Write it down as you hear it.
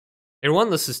Hey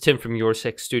everyone, this is Tim from Your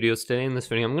Six Studios. Today in this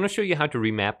video, I'm going to show you how to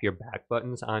remap your back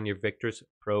buttons on your Victrix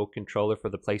Pro controller for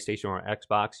the PlayStation or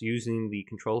Xbox using the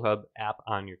Control Hub app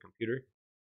on your computer.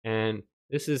 And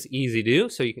this is easy to do.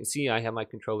 So you can see I have my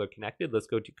controller connected. Let's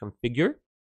go to Configure.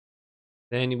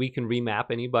 Then we can remap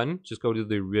any button. Just go to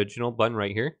the original button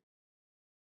right here.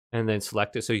 And then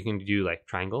select it so you can do like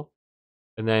triangle.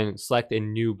 And then select a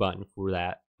new button for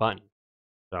that button.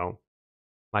 So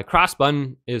my cross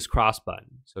button is cross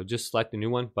button, so just select a new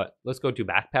one, but let's go to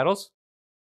back pedals,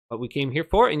 what we came here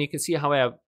for, and you can see how I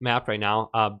have mapped right now.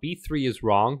 B3 is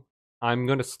wrong. I'm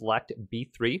going to select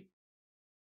B3,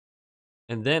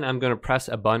 and then I'm going to press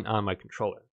a button on my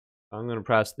controller. I'm going to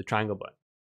press the triangle button.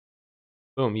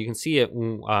 Boom, you can see it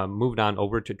moved on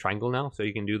over to triangle now, so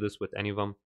you can do this with any of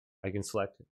them. I can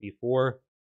select B4.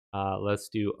 Let's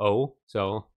do O,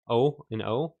 so O and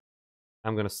O.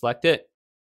 I'm going to select it.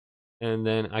 And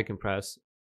then I can press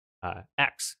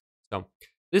X. So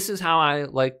this is how I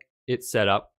like it set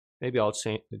up. Maybe I'll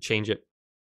change it.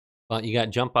 But you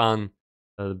got jump on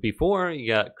B4, you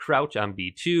got crouch on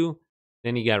B2,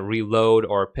 then you got reload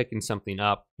or picking something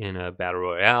up in a battle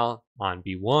royale on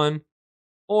B1,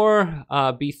 or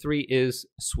B3 is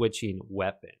switching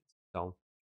weapons. So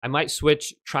I might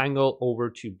switch triangle over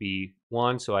to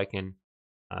B1 so I can,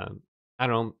 I don't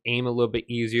know, aim a little bit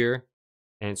easier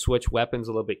and switch weapons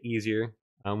a little bit easier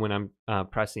when I'm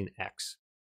pressing X.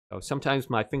 So sometimes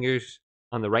my fingers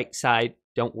on the right side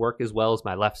don't work as well as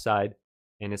my left side,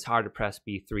 and it's hard to press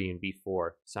B3 and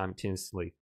B4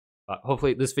 simultaneously.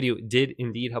 Hopefully this video did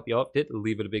indeed help you out. If it did,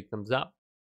 leave it a big thumbs up,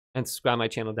 and subscribe to my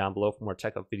channel down below for more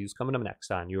tech up videos coming up next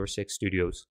on Your Six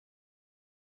Studios.